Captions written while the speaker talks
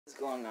What's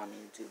going on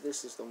YouTube?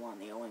 This is the one,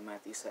 the only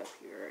Matthew Sepp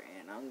here,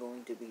 and I'm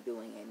going to be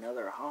doing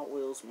another Hot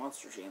Wheels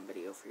Monster Jam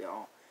video for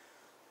y'all.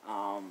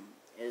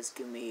 It's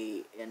going to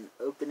be an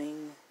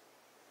opening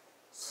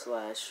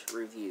 /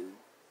 review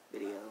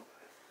video.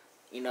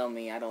 You know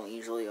me, I don't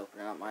usually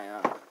open up my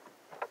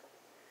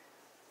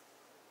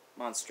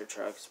monster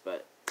trucks,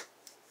 but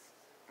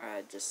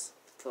I just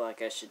feel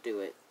like I should do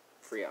it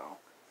for y'all.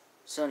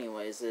 So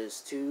anyways,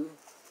 there's two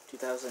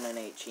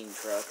 2018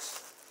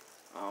 trucks.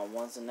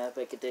 One's in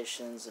Epic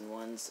Editions and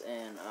one's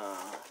in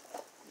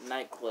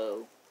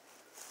Nightglow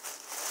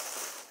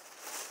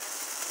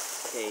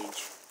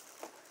Cage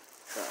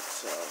truck.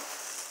 So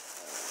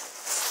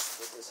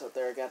get this up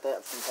there. I got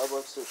that from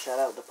Publix, so shout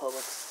out to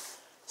Publix.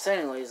 So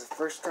anyways, the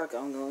first truck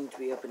I'm going to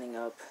be opening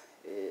up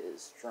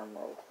is,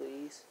 drumroll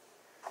please,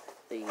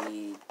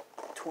 the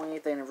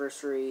 20th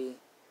anniversary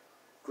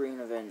Green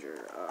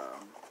Avenger.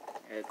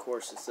 And of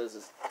course it says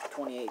it's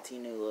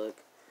 2018 new look.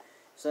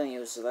 So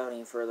anyways, without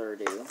any further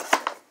ado,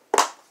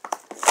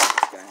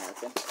 what's going to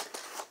happen?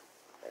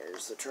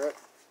 There's the truck.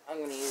 I'm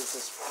going to use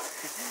this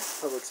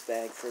Publix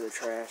bag for the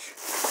trash.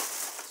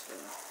 So,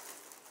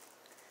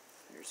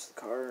 there's the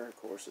car. Of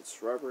course,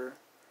 it's rubber.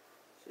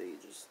 So you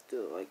just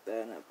do it like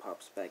that and it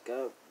pops back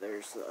up.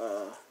 There's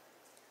the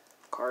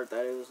cart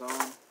that it was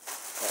on.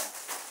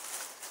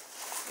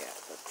 Yeah,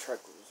 the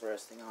truck was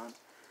resting on.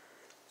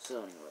 So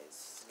anyways,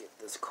 let's get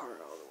this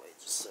cart all the way.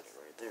 Just set it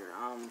right there.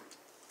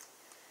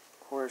 Of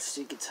course,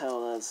 you can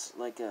tell that's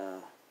like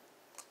a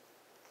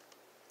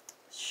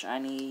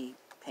shiny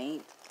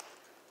paint.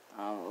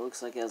 It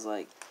looks like it has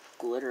like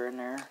glitter in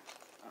there.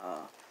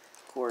 Of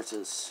course,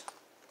 it's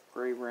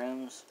gray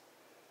rims.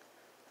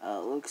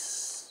 It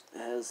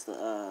has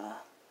the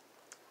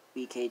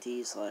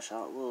BKT /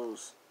 Hot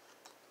Wheels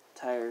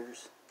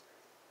tires.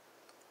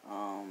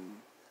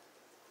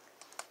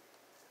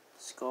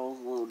 Skull's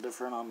a little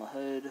different on the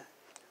hood.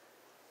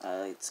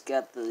 It's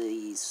got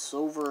the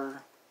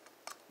silver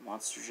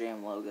Monster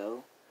Jam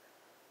logo.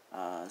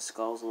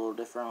 Skull's a little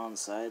different on the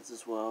sides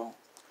as well,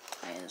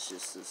 and it's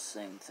just the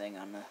same thing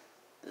on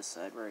this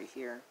side right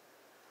here.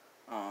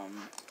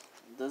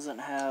 Doesn't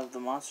have the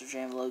Monster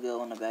Jam logo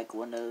on the back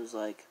windows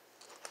like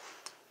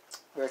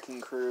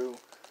Wrecking Crew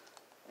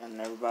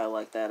and everybody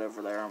like that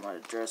over there on my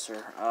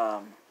dresser.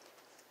 So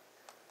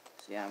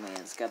yeah, I mean,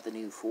 it's got the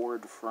new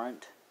Ford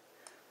front,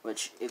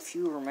 which, if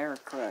you remember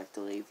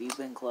correctly, if you've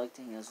been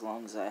collecting as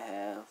long as I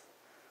have,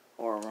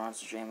 or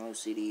Monster Jam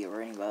OCD,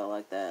 or anybody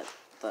like that,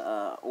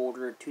 the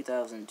older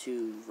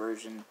 2002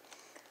 version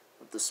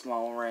with the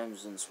small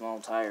rims and small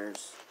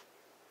tires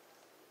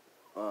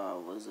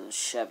was a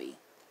Chevy.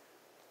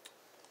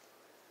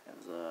 It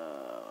was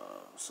a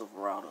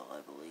Silverado,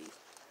 I believe.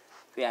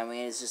 But yeah, I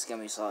mean, it's just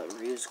gonna be solid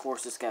reviews. Of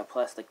course, it's got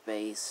plastic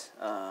base.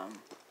 So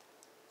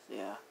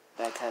yeah,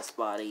 back has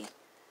body.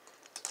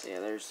 So yeah,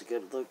 there's a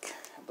good look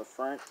at the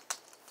front,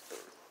 the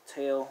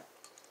tail,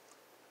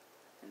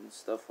 and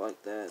stuff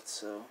like that.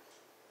 So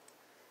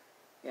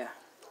yeah.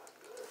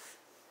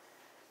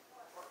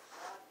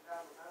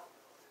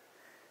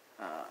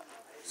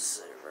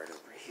 Set it right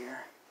over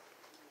here.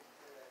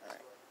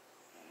 Alright.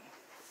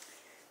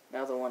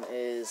 Another one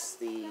is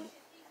the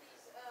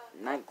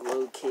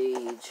Nightglow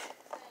Cage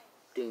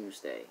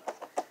Doomsday.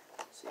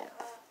 So yeah.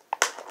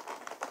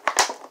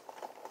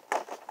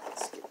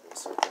 Let's get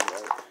this opened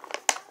up.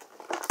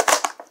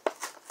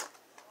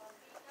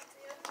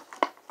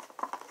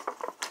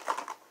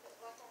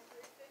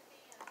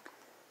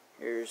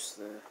 Here's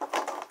the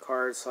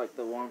cards, like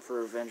the one for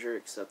Avenger,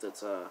 except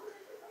it's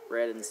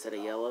red instead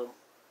of yellow.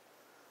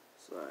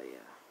 So yeah,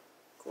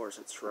 of course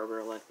it's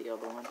rubber like the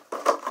other one.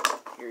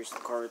 Here's the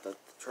cart that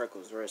the truck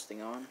was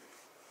resting on.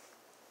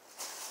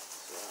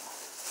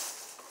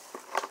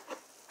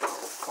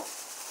 So,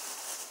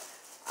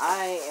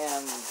 I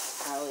am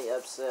highly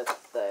upset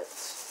that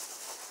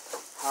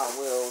Hot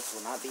Wheels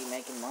will not be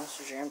making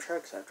Monster Jam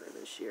trucks after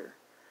this year.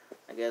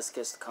 I guess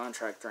because the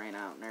contract ran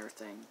out and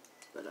everything.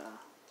 But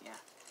yeah.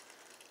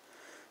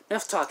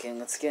 Enough talking,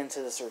 let's get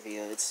into this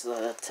review. It's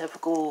the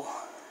typical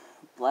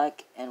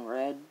black and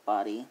red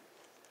body.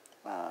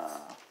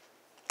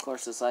 Of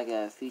course, it's like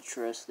a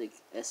futuristic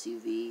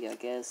SUV, I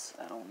guess.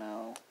 I don't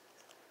know.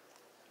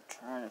 I'm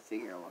trying to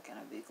figure out what kind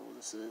of vehicle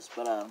this is.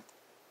 But,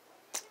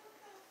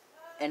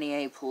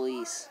 NEA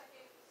Police.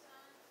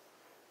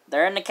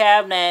 They're in the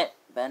cabinet.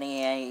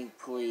 NEA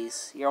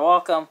Police. You're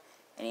welcome.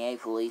 NEA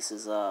Police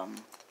is, the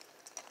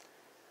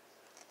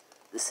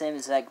same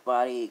exact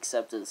body,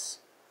 except it's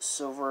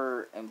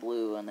silver and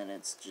blue, and then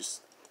it's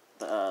just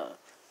the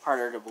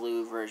harder to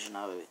blue version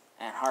of it,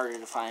 and harder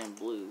to find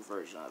blue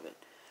version of it.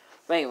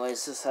 But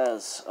anyways, this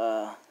has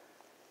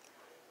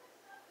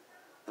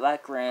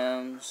black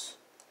rims.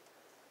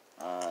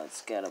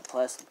 It's got a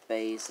plastic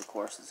base. Of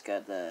course, it's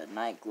got the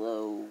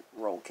Nightglow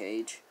roll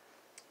cage.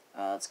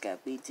 It's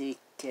got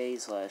BTK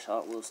 /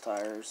 Hot Wheels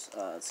tires.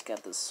 It's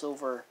got the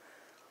silver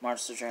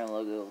Monster Jam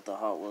logo with the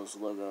Hot Wheels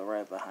logo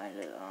right behind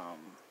it.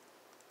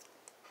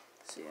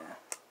 So yeah.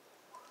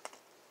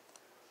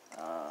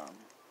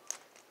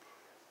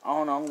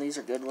 All in all, these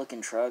are good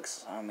looking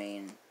trucks. I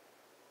mean,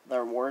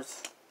 they're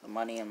worth the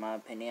money, in my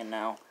opinion.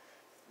 Now,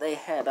 they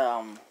had,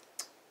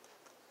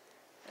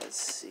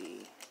 let's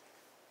see,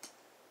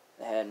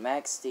 they had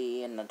Max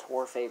D and the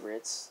tour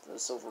favorites, the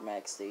Silver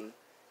Max D,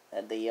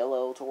 had the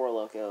yellow Tour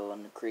Loco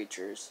and the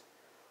Creatures.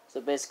 So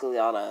basically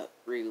all the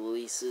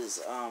releases,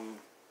 so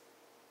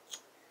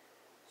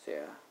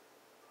yeah,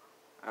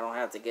 I don't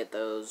have to get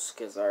those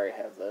because I already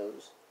have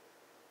those.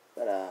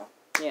 But,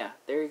 yeah,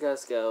 there you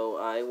guys go.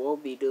 I will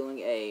be doing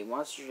a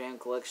Monster Jam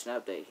collection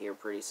update here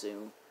pretty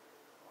soon.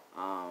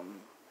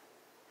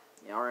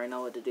 You already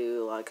know what to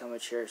do. Like,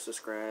 comment, share,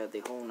 subscribe,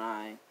 the whole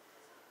nine.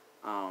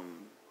 I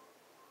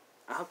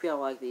hope y'all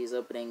like these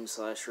opening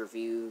 /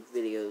 review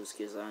videos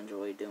because I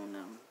enjoy doing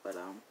them. But,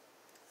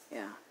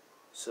 yeah.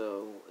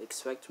 So,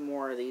 expect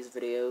more of these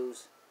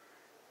videos.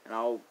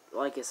 And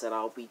like I said,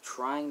 I'll be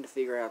trying to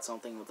figure out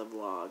something with the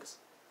vlogs.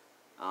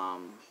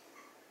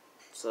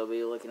 So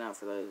be looking out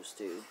for those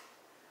too.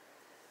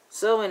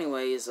 So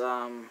anyways,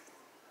 there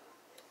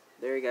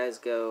you guys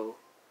go.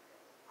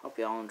 Hope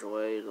y'all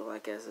enjoyed.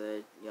 Like I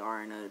said, you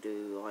already know to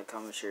do. Like,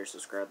 comment, share,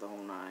 subscribe, the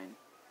whole nine.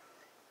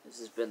 This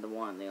has been the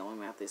one, the only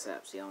Math This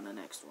App. See you on the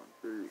next one.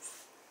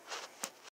 Peace.